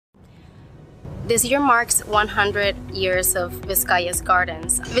This year marks 100 years of Vizcaya's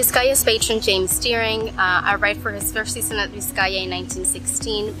Gardens. Vizcaya's patron James Deering arrived for his first season at Vizcaya in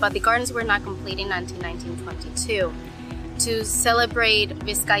 1916, but the gardens were not completed until 1922. To celebrate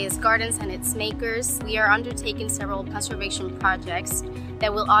Vizcaya's Gardens and its makers, we are undertaking several conservation projects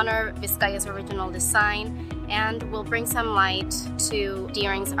that will honor Vizcaya's original design and will bring some light to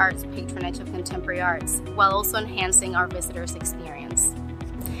Deering's art's patronage of contemporary arts, while also enhancing our visitors' experience.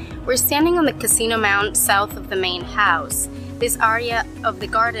 We're standing on the casino mound south of the main house. This area of the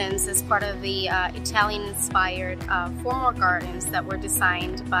gardens is part of the Italian-inspired formal gardens that were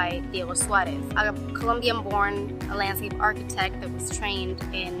designed by Diego Suarez, a Colombian-born landscape architect that was trained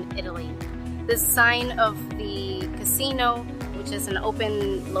in Italy. The sign of the casino, which is an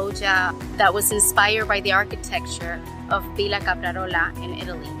open loggia that was inspired by the architecture of Villa Caprarola in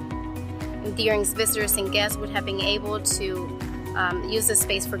Italy. Deering's visitors and guests would have been able to use the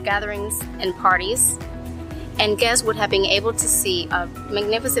space for gatherings and parties, and guests would have been able to see a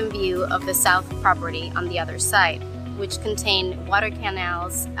magnificent view of the south property on the other side, which contained water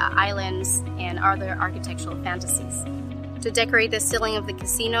canals, islands, and other architectural fantasies. To decorate the ceiling of the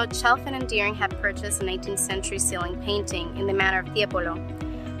casino, Chalfin and Deering had purchased an 18th century ceiling painting in the manner of Tiepolo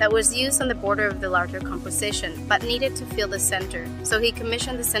that was used on the border of the larger composition, but needed to fill the center, so he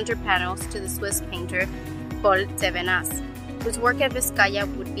commissioned the center panels to the Swiss painter Paul Thévenaz, whose work at Vizcaya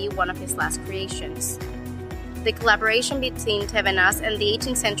would be one of his last creations. The collaboration between Thévenaz and the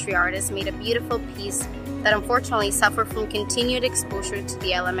 18th century artist made a beautiful piece that unfortunately suffered from continued exposure to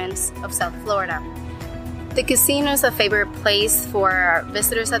the elements of South Florida. The casino is a favorite place for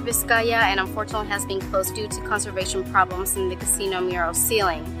visitors at Vizcaya and unfortunately has been closed due to conservation problems in the casino mural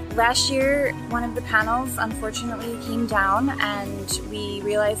ceiling. Last year, one of the panels unfortunately came down, and we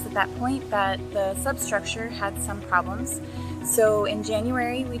realized at that point that the substructure had some problems. So in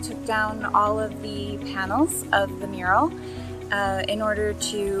January, we took down all of the panels of the mural in order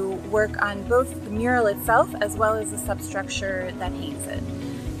to work on both the mural itself as well as the substructure that hangs it.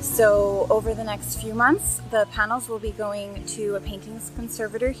 So over the next few months, the panels will be going to a paintings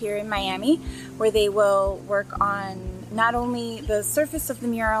conservator here in Miami, where they will work on not only the surface of the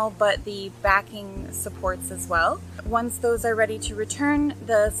mural, but the backing supports as well. Once those are ready to return,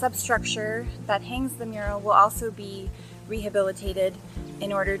 the substructure that hangs the mural will also be rehabilitated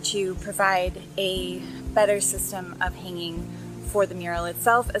in order to provide a better system of hanging for the mural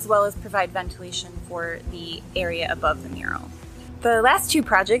itself, as well as provide ventilation for the area above the mural. The last two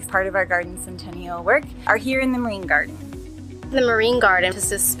projects, part of our Garden Centennial work, are here in the Marine Garden. The Marine Garden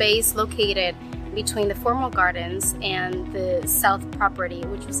is a space located between the formal gardens and the south property,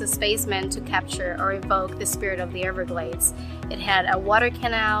 which was a space meant to capture or evoke the spirit of the Everglades. It had water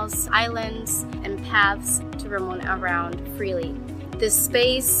canals, islands, and paths to roam around freely. This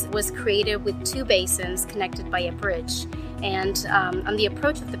space was created with two basins connected by a bridge, and on the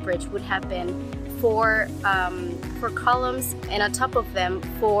approach of the bridge would have been four columns, and on top of them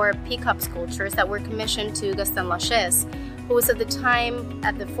 4 peacock sculptures that were commissioned to Gaston Lachaise, who was at the time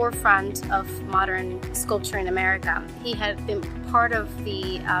at the forefront of modern sculpture in America. He had been part of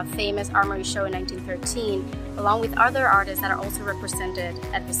the famous Armory Show in 1913, along with other artists that are also represented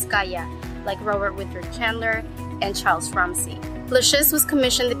at Vizcaya, like Robert Woodruff Chandler and Charles Rumsey. Lachaise was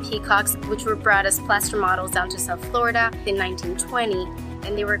commissioned the peacocks, which were brought as plaster models down to South Florida in 1920,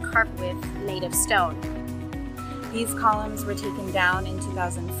 and they were carved with native stone. These columns were taken down in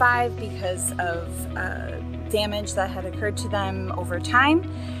 2005 because of damage that had occurred to them over time,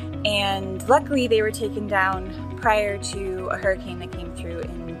 and luckily they were taken down prior to a hurricane that came through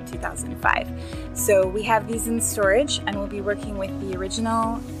in 2005. So we have these in storage, and we'll be working with the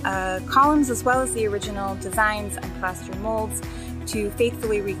original columns as well as the original designs and plaster molds to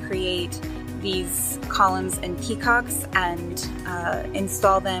faithfully recreate these columns and peacocks and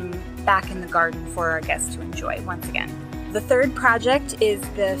install them back in the garden for our guests to enjoy once again. The third project is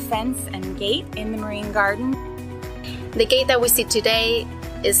the fence and gate in the Marine Garden. The gate that we see today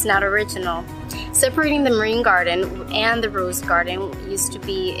is not original. Separating the Marine Garden and the Rose Garden used to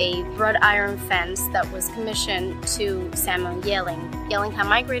be a wrought iron fence that was commissioned to Samuel Yelling. Yelling had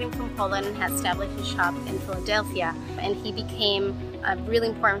migrated from Poland and had established a shop in Philadelphia, and he became a really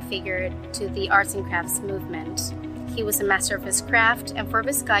important figure to the arts and crafts movement. He was a master of his craft, and for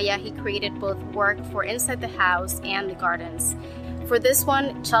Vizcaya, he created both work for inside the house and the gardens. For this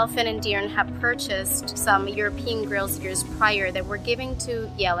one, Chalfin and Deering had purchased some European grills years prior that were given to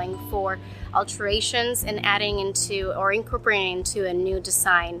Yelling for alterations and adding into or incorporating into a new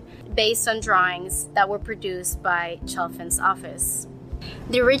design based on drawings that were produced by Chalfin's office.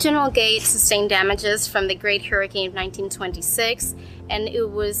 The original gate sustained damages from the Great Hurricane of 1926, and it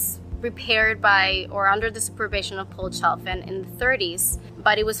was repaired by or under the supervision of Paul Chalfin in the 30s,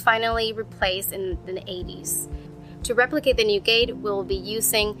 but it was finally replaced in the 80s. To replicate the new gate, we'll be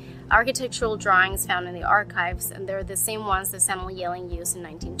using architectural drawings found in the archives, and they're the same ones that Samuel Yelling used in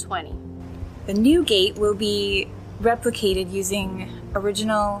 1920. The new gate will be replicated using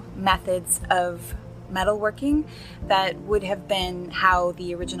original methods of metalworking that would have been how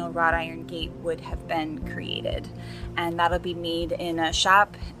the original wrought iron gate would have been created. And that'll be made in a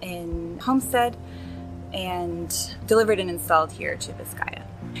shop in Homestead and delivered and installed here to Vizcaya.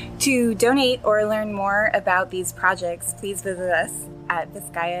 To donate or learn more about these projects, please visit us at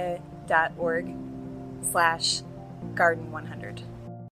vizcaya.org/garden100.